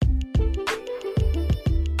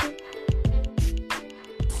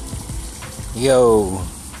Yo,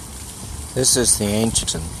 this is the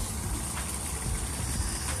Ancient,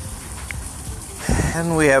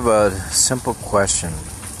 and we have a simple question.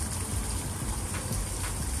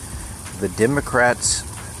 The Democrats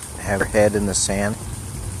have their head in the sand.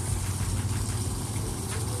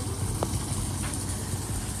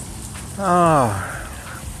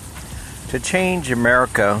 To change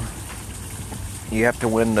America, you have to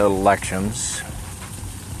win the elections.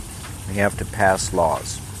 You have to pass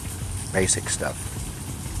laws. Basic stuff.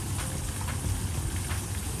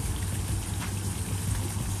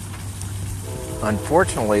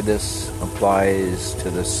 Unfortunately, this applies to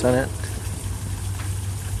the Senate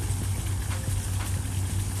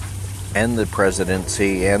and the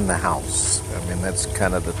presidency and the House. I mean, that's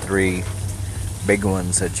kind of the three big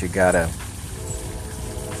ones that you gotta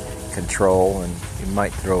control, and you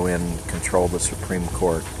might throw in control the Supreme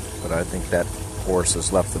Court, but I think that horse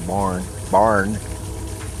has left the barn.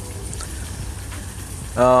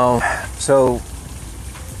 So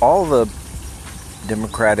all the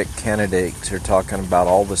Democratic candidates are talking about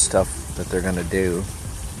all the stuff that they're going to do,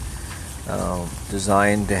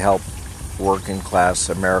 designed to help working class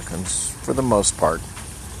Americans for the most part.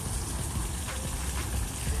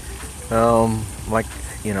 Like,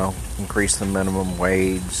 increase the minimum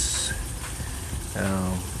wage,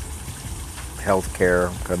 health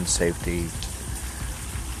care, gun safety,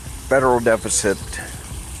 federal deficit,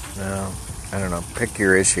 I don't know, pick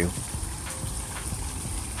your issue.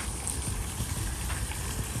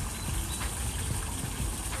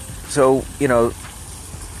 So,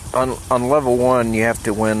 on level one, you have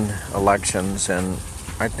to win elections, and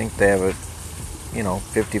I think they have a,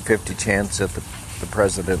 50-50 chance at the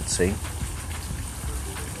presidency.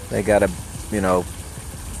 They got to,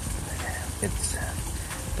 it's,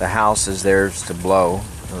 the House is theirs to blow.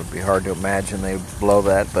 It would be hard to imagine they blow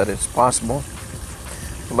that, but it's possible.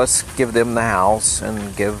 Let's give them the House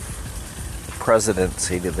and give the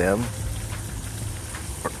presidency to them.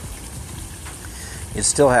 You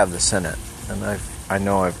still have the Senate, and I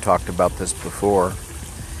know I've talked about this before,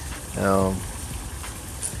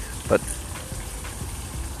 but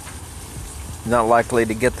not likely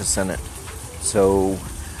to get the Senate. So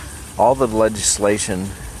all the legislation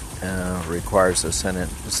requires the Senate.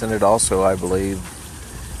 The Senate also, I believe,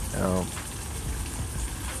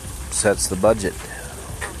 sets the budget.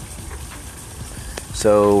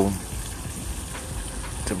 So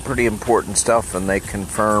it's pretty important stuff, and they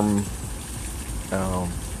confirm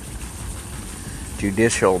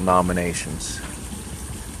judicial nominations.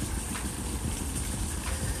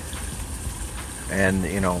 And,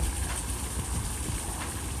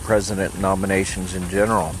 president nominations in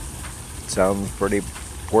general. Sounds pretty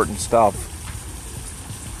important stuff.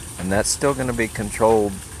 And that's still going to be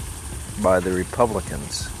controlled by the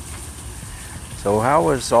Republicans. So how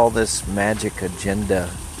is all this magic agenda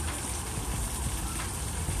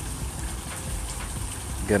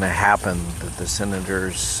going to happen that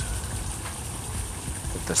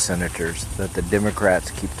the Democrats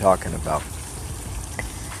keep talking about?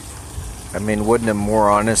 I mean, wouldn't a more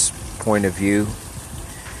honest point of view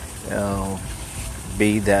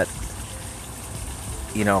be that,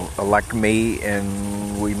 elect me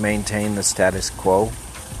and we maintain the status quo?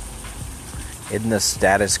 Isn't the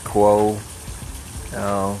status quo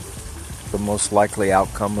the most likely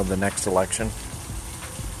outcome of the next election?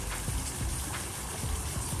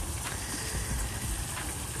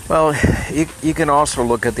 Well, you can also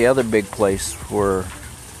look at the other big place where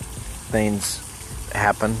things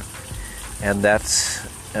happen, and that's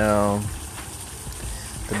the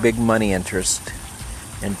big money interest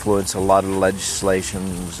influence a lot of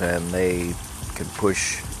legislations, and they can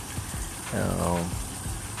push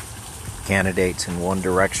candidates in one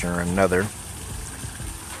direction or another.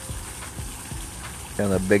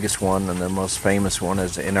 And the biggest one and the most famous one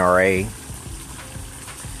is the NRA.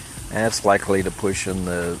 And it's likely to push in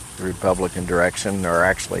the Republican direction, or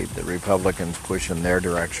actually the Republicans push in their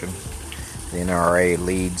direction. The NRA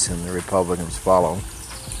leads and the Republicans follow.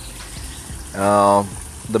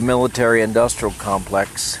 The military-industrial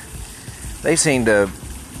complex, they seem to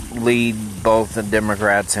lead both the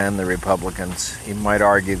Democrats and the Republicans. You might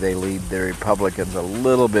argue they lead the Republicans a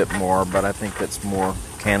little bit more, but I think that's more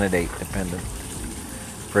candidate-dependent.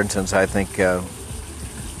 For instance, I think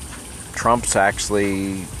Trump's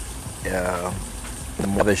actually the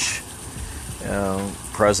lavish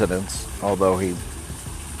presidents, although he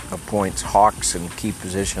appoints hawks in key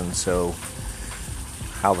positions, so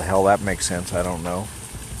how the hell that makes sense, I don't know.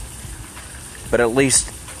 But at least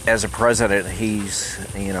as a president, he's,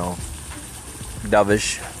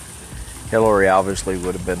 dovish. Hillary obviously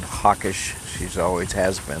would have been hawkish. She's always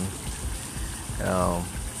has been.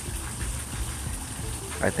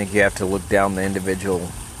 I think you have to look down the individual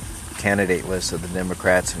candidate list of the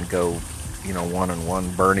Democrats and go, one on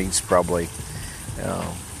one. Bernie's probably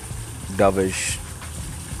dovish.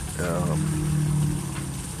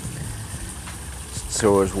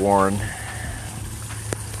 So is Warren.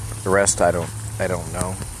 The rest I don't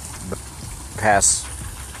know. But past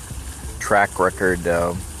track record,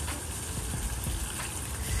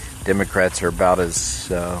 Democrats are about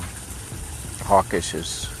as hawkish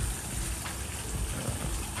as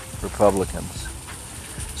Republicans.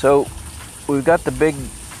 So we've got the big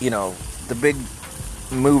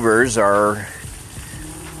movers are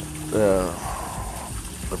the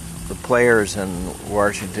players in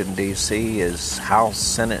Washington, D.C. is House,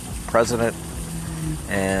 Senate, President,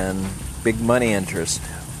 and big money interest.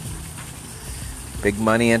 Big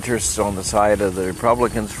money interests on the side of the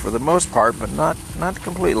Republicans for the most part, but not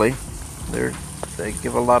completely. They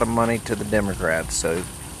give a lot of money to the Democrats, so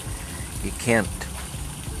you can't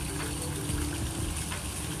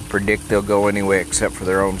predict they'll go anyway except for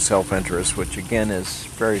their own self-interest, which again is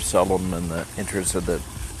very seldom in the interest of the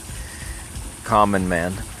common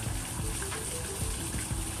man.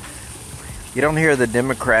 You don't hear the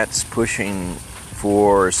Democrats pushing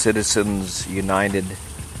for Citizens United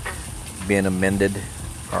being amended,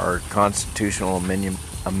 or constitutional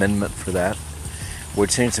amendment for that,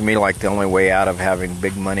 which seems to me like the only way out of having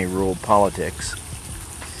big money rule politics.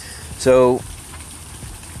 So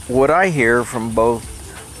what I hear from both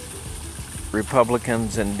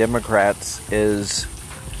Republicans and Democrats is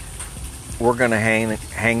we're going to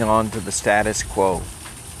hang on to the status quo.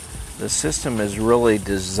 The system is really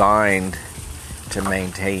designed to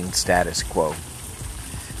maintain status quo.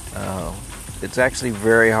 It's actually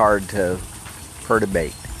very hard to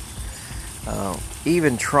perturbate.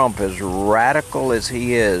 Even Trump, as radical as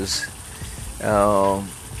he is,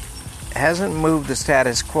 hasn't moved the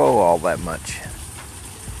status quo all that much.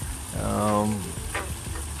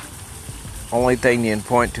 Only thing you can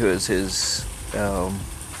point to is his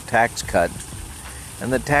tax cut.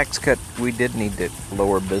 And the tax cut, we did need to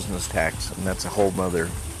lower business tax, and that's a whole other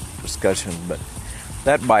discussion. But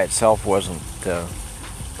that by itself wasn't the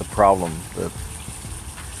problem. The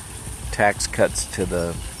tax cuts to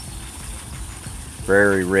the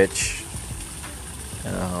very rich,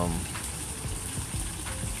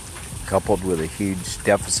 coupled with a huge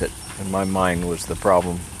deficit, in my mind, was the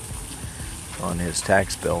problem on his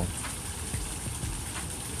tax bill.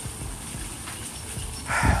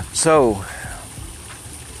 So,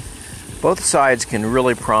 both sides can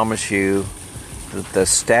really promise you that the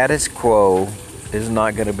status quo is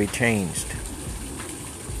not going to be changed.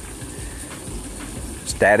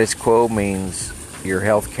 Status quo means your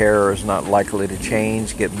health care is not likely to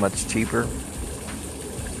change, get much cheaper.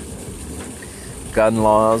 Gun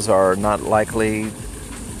laws are not likely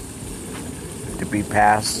to be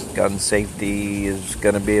passed. Gun safety is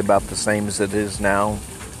going to be about the same as it is now.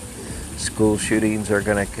 School shootings are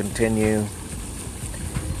going to continue.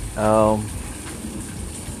 The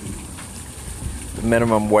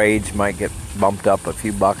minimum wage might get bumped up a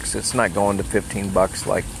few bucks. It's not going to $15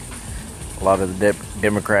 like a lot of the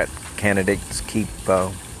Democrat candidates keep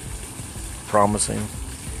promising.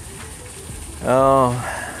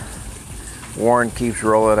 Warren keeps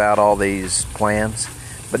rolling out all these plans,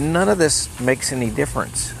 but none of this makes any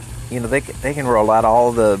difference. They can roll out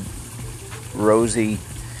all the rosy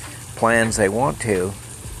plans they want to.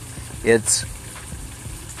 It's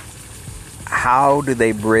how do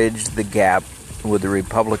they bridge the gap with the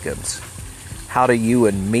Republicans? How do you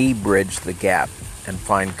and me bridge the gap and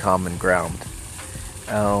find common ground?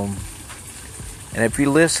 And if you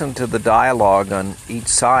listen to the dialogue on each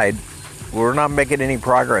side, we're not making any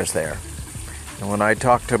progress there. And when I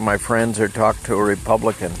talk to my friends or talk to a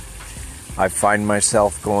Republican, I find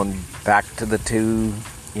myself going back to the two,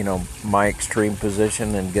 my extreme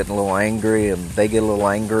position, and getting a little angry, and they get a little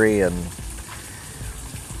angry, and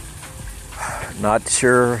not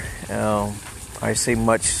sure I see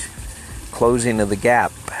much closing of the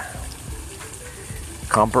gap.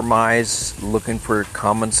 Compromise, looking for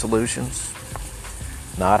common solutions,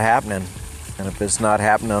 not happening. And if it's not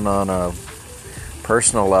happening on a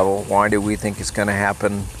personal level, why do we think it's going to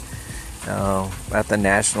happen at the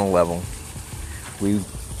national level?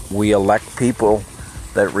 We elect people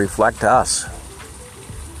that reflect us.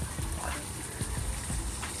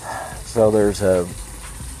 So there's a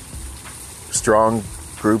strong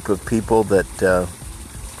group of people that the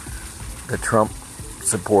Trump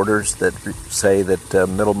supporters that say that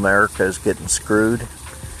middle America is getting screwed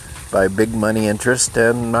by big money interest,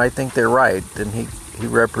 and I think they're right. And he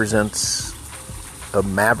represents a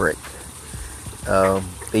maverick.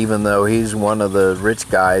 Even though he's one of the rich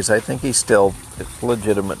guys, I think it's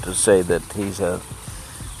legitimate to say that he's a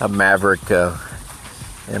maverick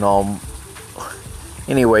in all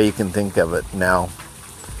any way you can think of it. Now,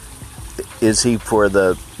 is he for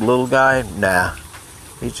the little guy? Nah.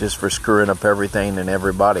 He's just for screwing up everything and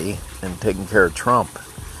everybody and taking care of Trump.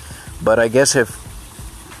 But I guess if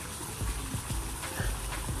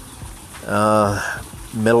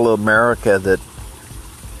middle America that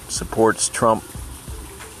supports Trump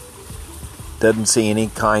doesn't see any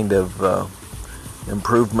kind of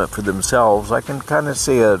improvement for themselves, I can kind of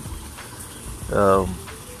see a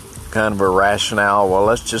kind of a rationale. Well,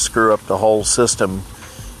 let's just screw up the whole system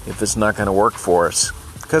if it's not going to work for us,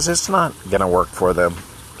 because it's not going to work for them.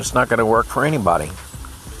 It's not going to work for anybody.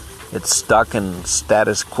 It's stuck in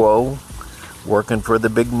status quo, working for the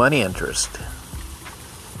big money interest.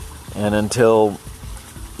 And until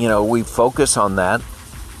we focus on that,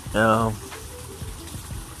 I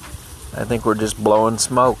think we're just blowing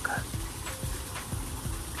smoke.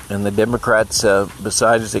 And the Democrats,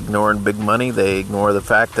 besides ignoring big money, they ignore the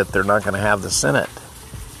fact that they're not going to have the Senate.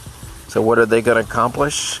 So what are they going to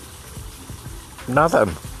accomplish?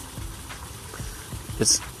 Nothing.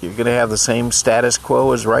 You're going to have the same status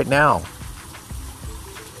quo as right now.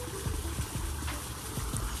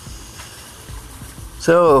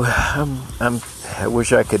 So I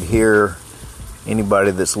wish I could hear anybody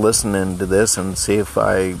that's listening to this and see if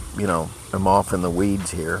I, am off in the weeds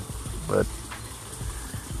here. But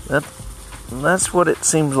that's what it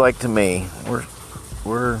seems like to me.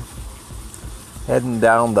 We're heading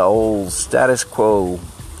down the old status quo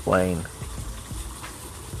lane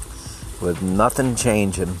with nothing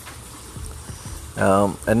changing,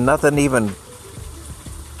 and nothing even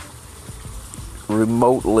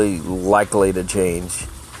remotely likely to change.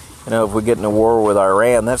 If we get in a war with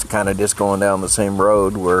Iran, that's kind of just going down the same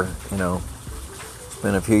road where, it's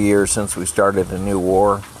been a few years since we started a new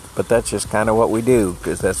war, but that's just kind of what we do,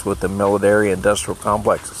 because that's what the military-industrial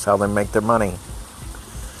complex is, how they make their money.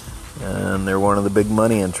 And they're one of the big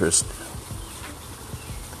money interests.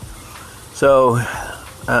 So,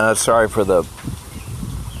 sorry for the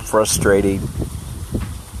frustrating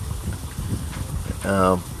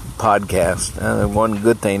podcast. One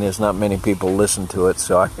good thing is not many people listen to it,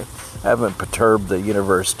 so I haven't perturbed the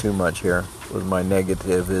universe too much here with my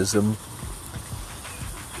negativism.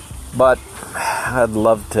 But I'd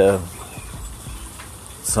love to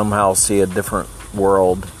somehow see a different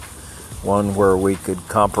world, one where we could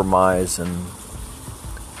compromise and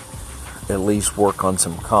at least work on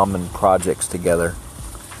some common projects together.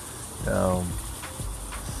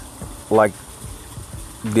 Like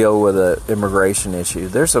deal with the immigration issue.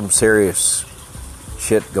 There's some serious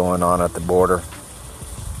shit going on at the border.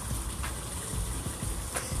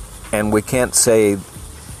 And we can't say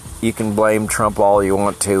you can blame Trump all you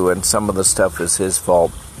want to and some of the stuff is his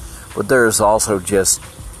fault. But there's also just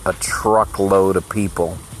a truckload of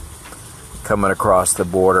people coming across the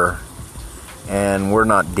border, and we're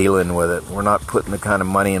not dealing with it. We're not putting the kind of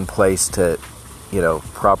money in place to,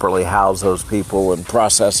 properly house those people and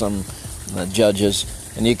process them, the judges.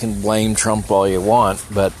 And you can blame Trump all you want,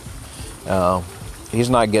 but he's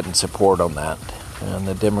not getting support on that. And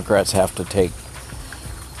the Democrats have to take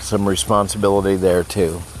some responsibility there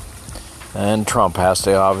too. And Trump has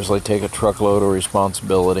to obviously take a truckload of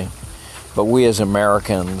responsibility. But we as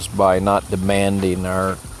Americans, by not demanding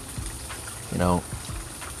our,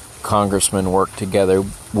 congressmen work together,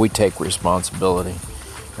 we take responsibility.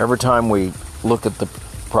 Every time we look at the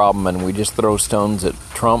problem and we just throw stones at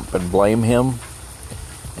Trump and blame him,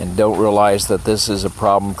 and don't realize that this is a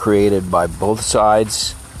problem created by both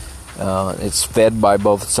sides. It's fed by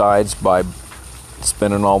both sides by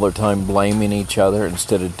spending all their time blaming each other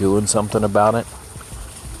instead of doing something about it.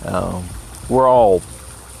 We're all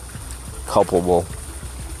culpable.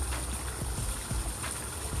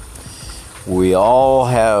 We all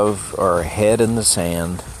have our head in the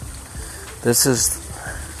sand. This is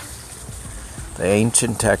the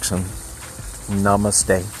ancient Texan.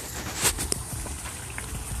 Namaste.